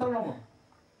 Kila na tanong mo.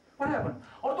 What happened?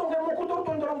 Otong mo kutor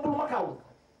to ndorong Macau.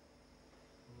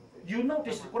 You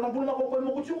notice, kung ang bulma ko kung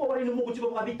mukutsuko, wala yung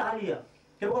mukutsuko mga Vitalia.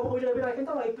 Kaya baka po yung labirakin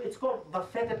ito, it's called the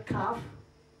fatted calf.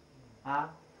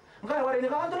 Ha? Kaya wala yung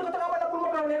nakakanto ka tangaman na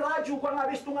bulma ka, wala yung radyo ka nga,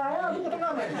 bisto nga, ito ka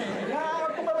tangaman. Nga,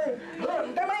 ito ka ba,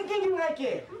 kaya may kingin nga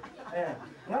ike.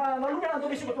 Nga, nalumya na ito,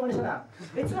 bisto ko ito na.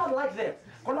 It's not like that.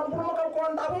 Kung ang bulma ka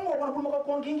kung ang tabong mo, kung ang bulma ka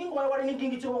kung ang kingin ko, wala yung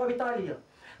kingin ko mga Vitalia.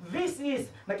 This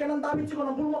is, na kaya ng David siguro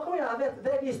ng bulma ko ya,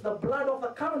 that is the blood of the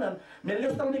covenant. May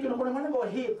listan din ko na naman ko,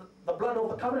 the blood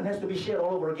of the covenant has to be shared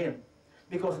all over again.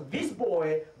 Because this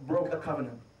boy broke the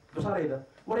covenant. Doon sa reda,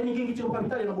 wala yung gigit yung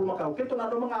kapitali ng bulma ka. Kito na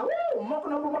doon mga,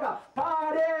 mako ng bulma ka,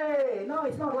 pare! No,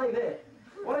 it's not like that.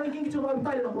 Wala yung gigit yung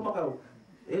kapitali ng bulma ka.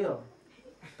 Yeah.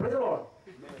 Praise the Lord.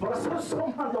 Para sa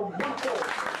man ng mako.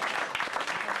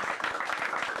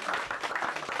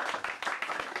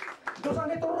 Doon sa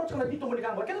nito ron na dito muli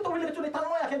kang ba? Kaya ito muli ito ni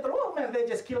tanong ya kento. Oh man, they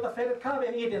just kill the fatted calf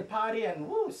and eat and party and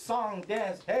song,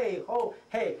 dance, hey ho,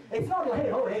 hey. It's not like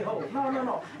hey ho.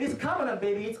 No. It's covenant,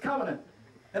 baby. It's covenant.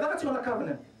 Ito kasi yung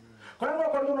covenant. Kaya mo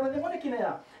kung ano na mo kina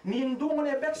ya. Nindu mo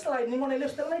na backslide, nindu mo na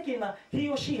lifestyle na kina. He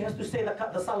or she has to say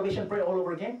the salvation prayer all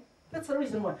over again. That's the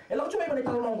reason why. Ela ko may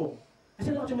tanong mo.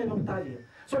 Kasi ela ko may Italia.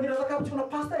 So nilalakap ko na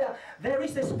pastor ya. There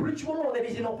is a spiritual law that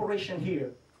is in operation here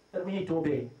that we need to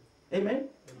obey. Amen.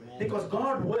 Because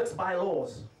God works by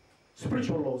laws,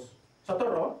 spiritual laws. Sa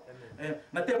toro,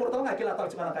 na tebor tao nga kila tal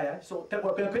chimana kaya. So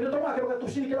tebor kaya to nga kaya to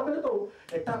sini kila kaya to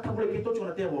takabule kito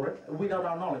chuna tebor without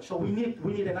our knowledge. So we need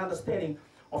an understanding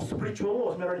of spiritual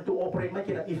laws in order to operate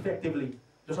makina effectively.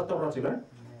 So sa toro sila.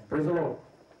 Praise the Lord.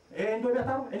 And do we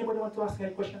have anybody want to ask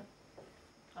any question?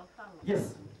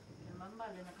 Yes.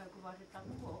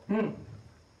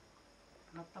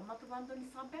 Natamatubando ni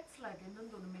sa backslide and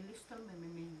doon may listal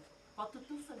may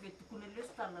patutusan gitu kuna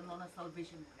listal na nona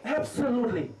salvation.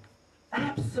 Absolutely.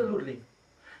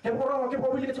 Kaya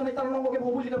po bili ka sa tanong ko, kaya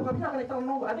po bili ka pa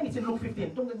tanong. I think it's in Luke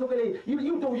 15.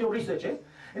 You do your research, eh?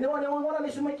 And when I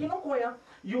listen my kinokoya,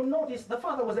 you notice the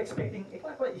father was expecting.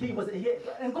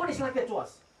 And God is like that to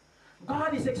us.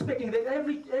 God is expecting that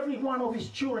every one of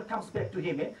his children comes back to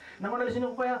him. Eh?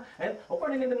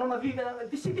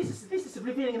 This is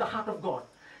revealing the heart of God.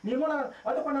 He didn't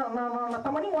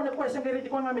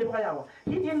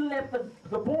let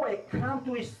the boy come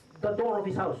to the door of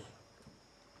his house.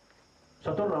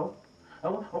 Sa toro.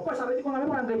 Of course, already kung you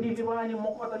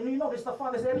know, this the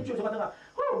father's attitude.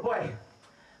 Oh boy,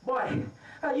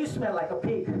 you smell like a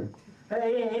pig.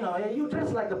 You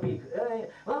dress like a pig.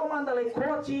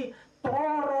 Kochi,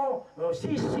 Toro,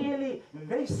 Sicily,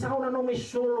 may sauna no may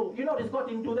solo. You know this God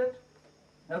didn't do that?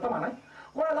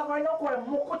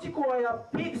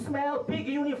 Pig smell, pig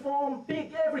uniform,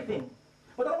 pig everything.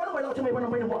 But I don't know may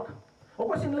panang work. Of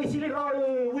course, in Sicily,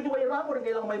 with the way around,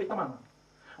 kailangan may bitaman.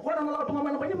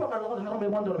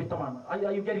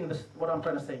 Are you getting this? What I'm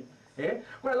trying to say? The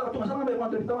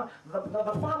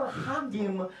father hugged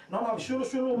him. No,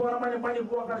 sulu barang main panik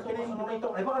buang kan kini itu.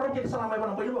 Baru kita sama main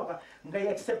panik buang kan.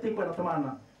 Nggak accepting pun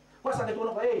teman. Pas ada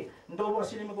tuh ndo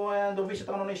sini mo ndo visit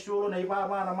ano ni sulu na iba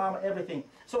na mama everything.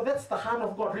 So that's the heart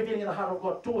of God, revealing the heart of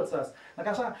God towards us.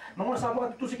 Nakasa nung sa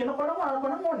mga tutusikin na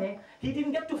he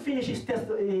didn't get to finish his test,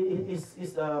 his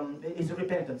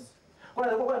repentance.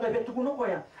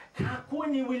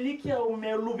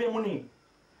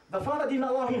 The father didn't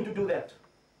allow him to do that.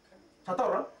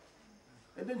 Satora?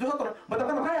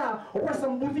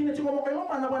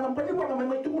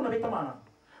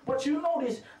 But you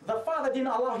notice, the father didn't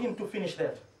allow him to finish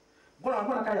that. God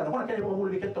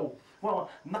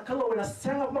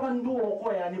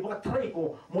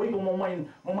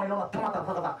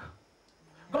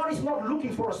is not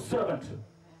looking for a servant.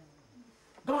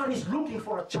 God is looking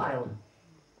for a child.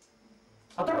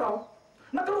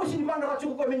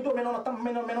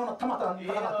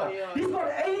 He's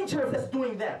got angels that's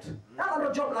doing that.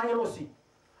 Another job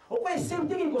okay, same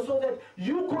thing so that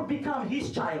you could become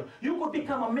his child. You could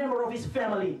become a member of his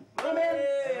family.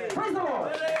 Amen. Praise the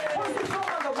Lord.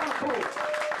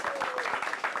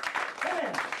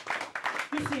 Amen.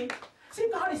 You see,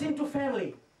 God is into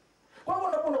family.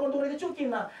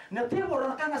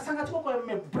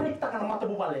 Break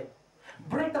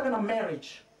that kind of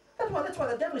marriage. That's why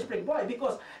the devil is playing. Why?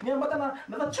 Because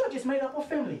the church is made up of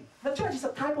family. The church is a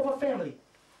type of a family.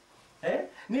 Eh?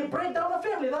 You break down a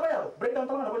family, break down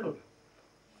talaga na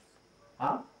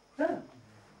huh? Yeah.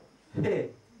 Hey.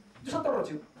 Just not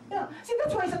you. Yeah. See,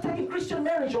 that's why he's attacking Christian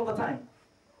marriage all the time.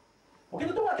 Okay,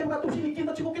 ito nga, kaya ito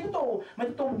sinikinta siya ko ito.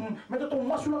 May ito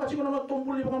masula kasi ko na itong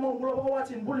bully pa mga bula pa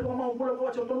watching, bully pa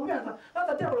watching, itong lugan. Now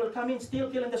the devil will come in, steal,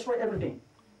 kill, and destroy everything.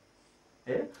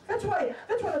 Eh? That's why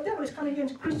the devil is coming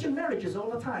against Christian marriages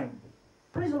all the time.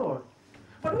 Praise the Lord.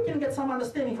 But we can get some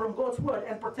understanding from God's word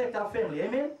and protect our family.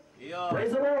 Amen? Yeah.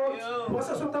 Praise the Lord. What's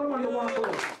the one you want to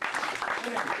do?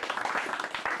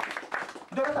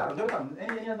 Amen.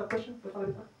 Any other question?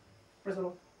 Praise the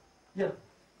Lord. Yeah.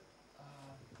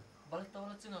 Balik tahu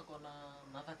sih nggak kona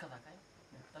nata-kata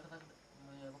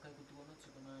may bakay kutuan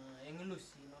sih kona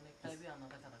English sih nonek tabi ang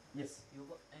nata-kata. Yes.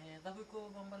 Yuko tapi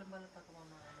ko balik tak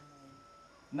mana.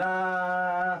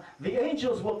 Now, the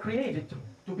angels were created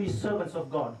to be servants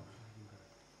of God.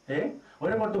 Eh?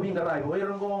 Wala mo tubing garay,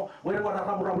 wala mo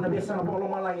rabu-rabu na biasa na polo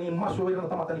malang imaso wala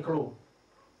na tamatan ni klo.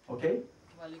 Okay?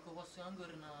 Balik ko bos yang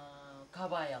na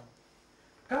kabayang.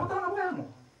 Kabayang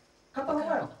mo.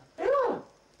 Kabayang. Yeah.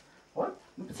 What?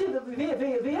 See,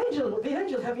 the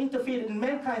angels have interfered in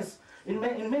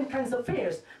mankind's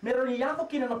affairs. Meron yato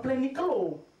kina na plan ni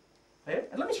klo. Eh?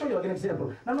 And let me show you an example.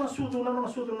 Nanonasuto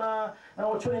na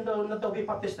ochonin na daw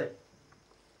bipaptistay.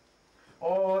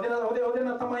 O din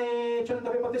na tamay chonin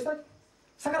daw bipaptistay.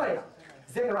 Zechariah.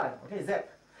 Okay, Zech.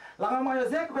 Langang mga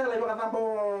Zech, kaya layo katambo,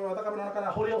 takabano na ka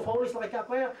na Holy of Holies, lakay ka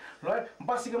kaya,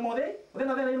 basig mo de, din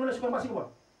na yun na suka basig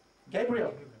mo.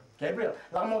 Gabriel.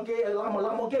 Langang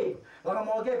mo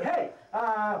Gabe. Hey,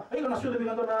 ayun na sudo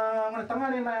bigan to na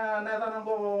tanganin na tanang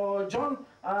ko John,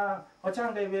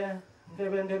 ochang Gabe.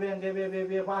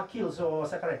 Kills or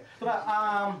Zechariah.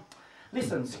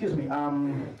 Listen, excuse me.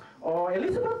 Or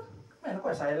Elizabeth, man, of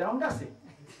course I don't gasi.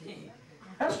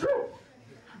 That's true.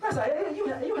 Of course,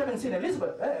 you haven't seen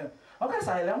Elizabeth. Of course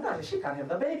I don't gasi. She can't have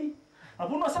the baby.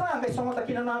 Abuno sarang kay songo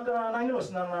takina na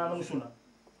ngilos na musuna.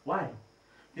 Why?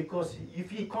 Because if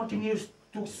he continues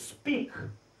to speak,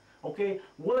 okay,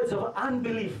 words of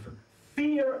unbelief,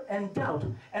 fear, and doubt,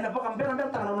 and abakambera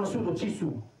tanga na sudo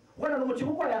chisu. Wala no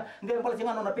motivo kaya ngayon pala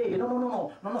tingnan na baby. No.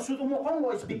 Sudo mo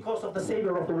Congo is because of the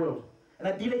Savior of the world. And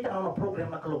I delay on a program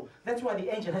na kalo. That's why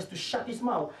the angel has to shut his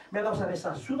mouth. May daw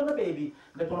sa sudo na baby.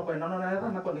 Gato na ko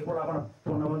na ko ni wala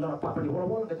na papa ni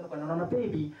wala gato na ko na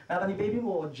baby. Nata ni baby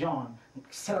mo John.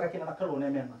 Sila ka kina na kalo na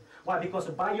amen. Why? Because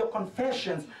by your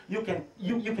confessions you can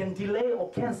delay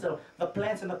or cancel the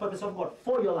plans and the purpose of God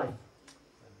for your life.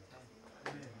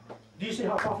 Do you see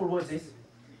how powerful words is?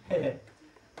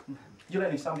 You're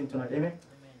learning something tonight, amen?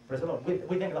 Praise the Lord.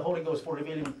 We thank the Holy Ghost for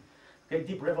revealing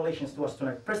deep revelations to us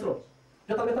tonight. Praise the Lord.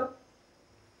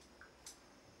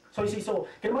 So you see,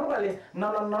 kaya marabali,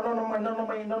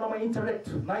 no may interact.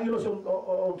 Nangilos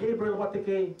o Gabriel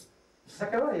watike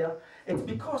Zechariah, it's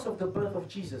because of the birth of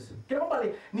Jesus. Kaya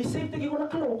marabali, ni safety ko na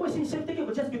kalo, ko si safety ko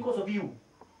just because of you.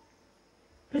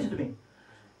 Listen to me.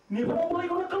 Ni pamulay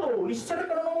ko na kalo, ni sara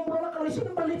ka na namumula na kalo,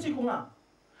 isin balitsi ko nga.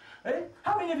 Eh?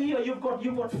 How many of you you've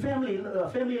got family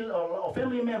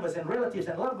members and relatives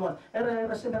and loved ones?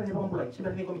 Siyempre ni pamulay,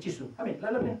 siyempre ni komichisu. Amen.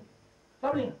 Lalabin.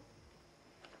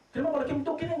 Kaya mo pala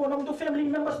kimtukin mo nang family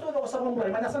members to ako sa pamulay.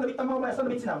 May nasa nabit tama, may nasa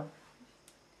nabit sinam.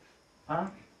 Huh?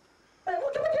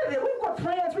 We've got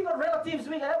friends, we got relatives,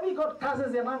 we got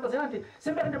cousins and uncles and aunties.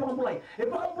 Siyempre ni pamulay.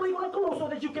 Pamulay ko na close so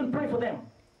that you can pray for them.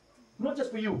 Not just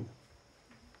for you.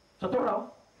 So toro?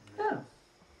 Yeah.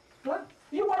 Right?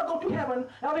 You want to go to heaven,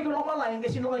 sabi ko naman lang,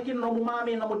 kasi nung no mo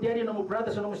mommy, no mo daddy, no mo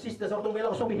brothers, no mo sisters, or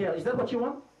itong ko be here. Is that what you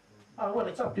want? Well,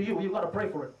 it's up to you. You got to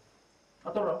pray for it.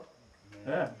 Atoro?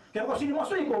 Yeah. Kaya kung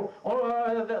sinimasoy ko,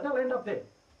 they'll end up there.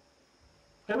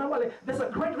 Kaya naman, there's a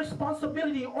great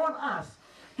responsibility on us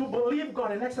to believe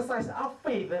God and exercise our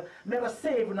faith. Mera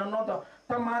save na nota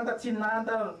tamanda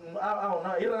chinanda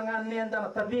na irangan nenda na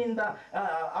tavinda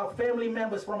our family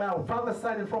members from our father's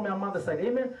side and from our mother's side.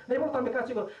 Amen. To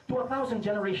 1,000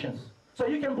 generations. So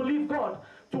you can believe God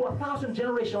to 1,000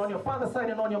 generations on your father's side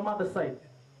and on your mother's side.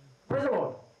 Praise the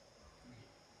Lord.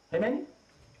 Amen.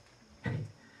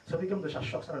 So we come to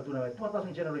shock to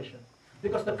 1,000 generations.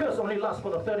 Because the curse only lasts for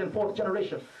the third and fourth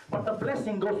generation. But the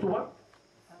blessing goes to what?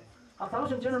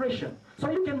 1,000 generations. So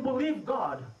you can believe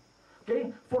God,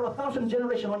 okay, for 1,000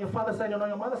 generations on your father's side and on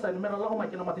your mother's side. Meron lang may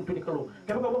kinamatin to ni kalo.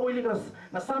 Kaya magpapawili ka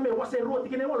na sami wasay ruot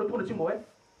tikinewa luto na chingo eh.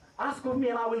 Ask of me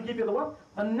and I will give you the what?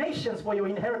 The nations for your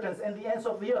inheritance and the ends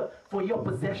of the earth for your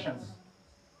possessions.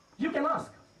 You can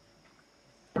ask.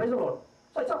 Praise the Lord.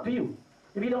 So it's up to you.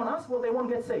 If you don't ask, well, they won't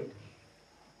get saved.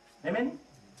 Amen.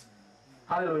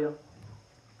 Hallelujah.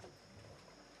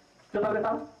 Kita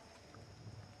tahu?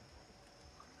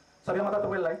 Sabi ang mata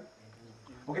tuwel lai.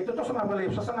 Okay, ito sa mga bali.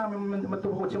 Sa nga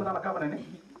matubo ko siya na covenant eh.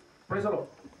 Praise the Lord.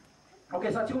 Okay,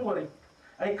 sa chikong wari.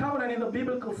 A covenant in the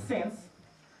biblical sense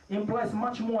implies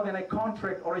much more than a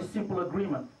contract or a simple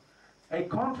agreement. A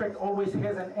contract always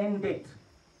has an end date.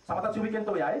 Sama tayo weekend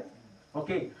to ya eh?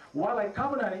 Okay, while a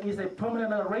covenant is a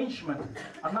permanent arrangement,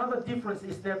 another difference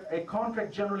is that a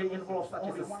contract generally involves such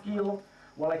as a skill,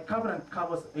 while a covenant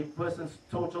covers a person's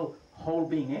total whole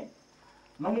being eh?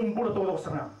 Namumbula to sa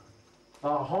nga.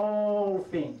 The whole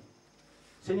thing.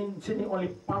 Sini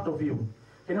only part of you.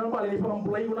 Kaya naman pala, hindi pa kang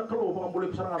bulay ko na kalo, pa kang bulay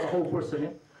ko sa nga the whole person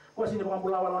eh? Kung sini pa kang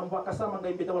bulawan ng buwan kasama, ang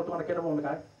gaimbita wala ito nga nakita mo,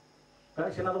 Mikay?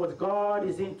 In other words, God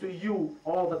is into you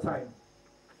all the time.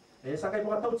 Eh, sa kayo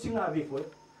mga tawad singabi ko eh?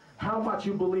 How much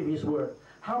you believe His word.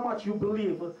 How much you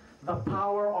believe the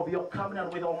power of your covenant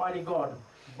with Almighty God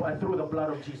through the blood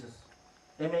of Jesus.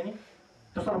 Amen?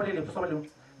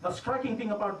 The striking thing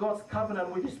about God's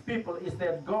covenant with His people is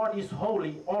that God is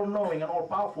holy, all-knowing, and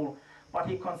all-powerful, but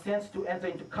He consents to enter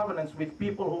into covenants with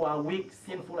people who are weak,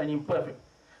 sinful, and imperfect.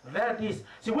 That is,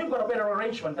 see, we've got a better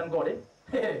arrangement than God,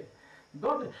 eh?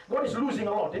 God is losing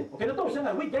a lot, eh? Okay,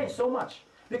 we gain so much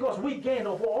because we gain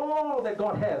of all that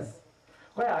God has.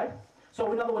 Okay? So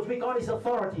in other words, we got His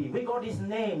authority, we got His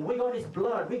name, we got His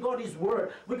blood, we got His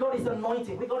word, we got His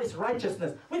anointing, we got His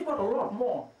righteousness. We've got a lot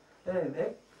more.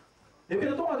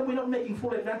 We're not making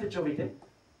full advantage of it. Eh?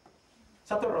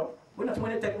 We're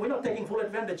not taking full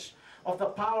advantage of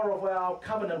the power of our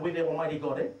covenant with the Almighty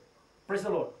God. Eh? Praise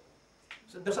the Lord.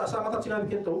 Dosa sa mata sinabi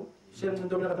kento, siya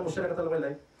nandun na katamo siya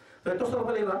katalawalay. So ito sa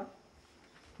balira,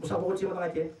 musabo ko siya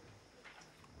matangay.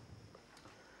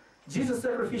 Jesus'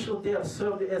 sacrificial death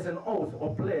served as an oath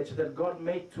or pledge that God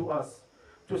made to us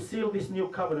to seal this new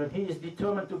covenant. He is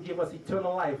determined to give us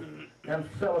eternal life and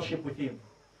fellowship with Him,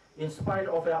 in spite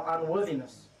of our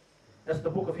unworthiness. As the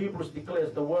book of Hebrews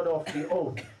declares, the word of the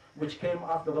oath, which came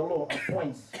after the law,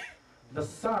 appoints the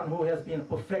Son who has been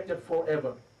perfected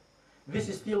forever. This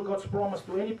is still God's promise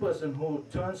to any person who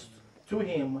turns to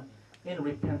Him in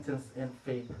repentance and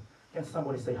faith. Can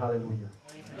somebody say hallelujah?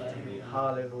 Amen.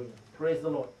 Hallelujah. Praise the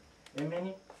Lord.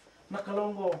 Amen.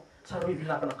 Nakalongo, sarwi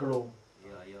binaka nakalo.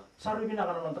 Sarwi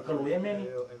binaka na nakalo. Amen.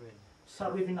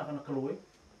 Sarwi binaka nakalo.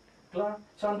 Klar,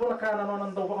 saan doon nakana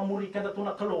naman daw baka muri kanda to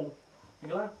nakalo.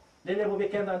 Klar, lele bo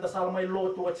bekenda anda salmay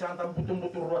loto at saan tam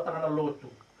butung-butung ruwata na loto.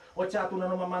 O siya ito na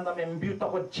namamanda may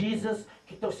mbuta ko Jesus,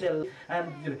 kito sel,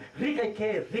 and rikay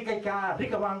ke, rikay ka,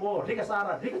 rika bango, rika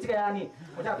sara, rika sikayani.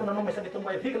 O siya ito na namay sa ditong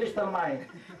bay, rika listal may.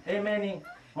 Amen.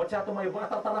 O siya ito may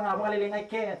baka tataranga, mga lilingay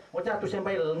ke, o siya ito siya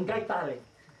may langgay tali.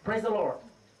 Praise the Lord.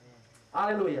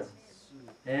 Hallelujah.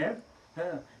 Eh?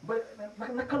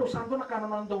 Nakalusan ko na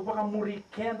kanan daw, baka muri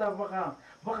kenda, baka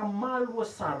malwa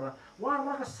sara,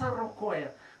 wala ka sara ko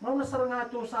eh. Mauna sara nga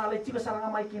ito sa alay, chika sara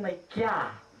nga may kinay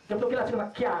kya. Kaya kila chika na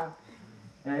kya.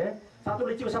 Eh? Satu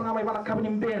le chika sara nga may balak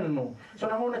kabinim benno. So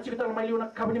nangona chika tala may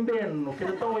liunak kabinim benno.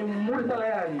 Kaya ito ay muri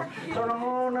talayani. So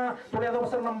nangona, tuliya daw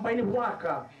sara ng bay ni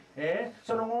buwaka. Eh?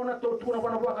 So nangona, tuna ko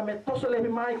na buwaka, may toso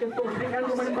lebi may, kaya ito ringan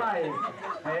yung manibay.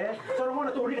 Eh? So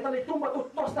nangona, ito ringan tali, tumba,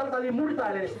 tos tali muri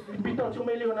tali. Bitaw chika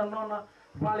may liunak nona,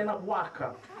 bali na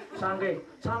buwaka. Sanggay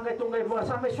tunggay buwaka.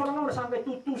 Sanggay, so nangona, sanggay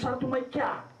tutu, sana tumay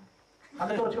kya. Ano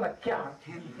ito chika na kya.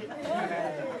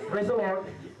 Praise the Lord.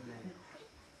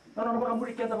 Ano baka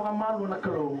muri kaya baka malu na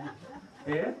kalo.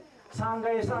 Eh?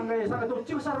 Sanggay to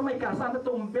chiku sarmay ka sa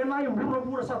to benay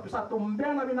bura sa to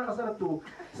bena binaka sa to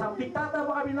sa pitata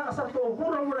baka binaka sa to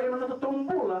bura ina to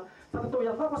tombula sa to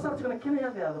ya pa sa chiku na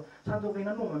kinaya deado sa to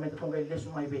kina no me to ngai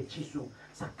lesu mai be chisu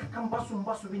sa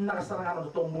kakambasu binaka sa ngana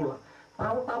to tombula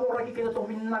tawo lagi kita to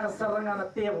binaka sa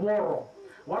ngana te woro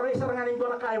waray sa ngana ito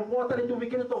na kay water ito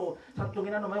bikin to sa to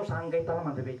kina no may sanggay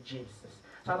talaman de be Jesus.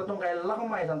 Sana tunggay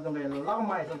langmay, sana tunggay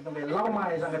langmay, sana tunggay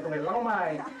langmay, sana tunggay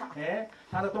langmay. Eh,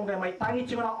 sana tunggay may tangi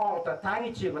chigo na altar, tangi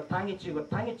chigo.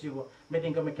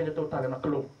 Meding kami kinito taga na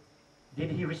club.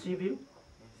 Did he receive you?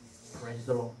 Praise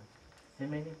the Lord.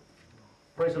 Amen.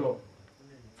 Praise the Lord.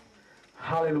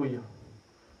 Hallelujah.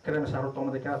 Kaya masarap tong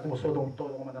madikaya tumusodong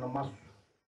todo ko madana mas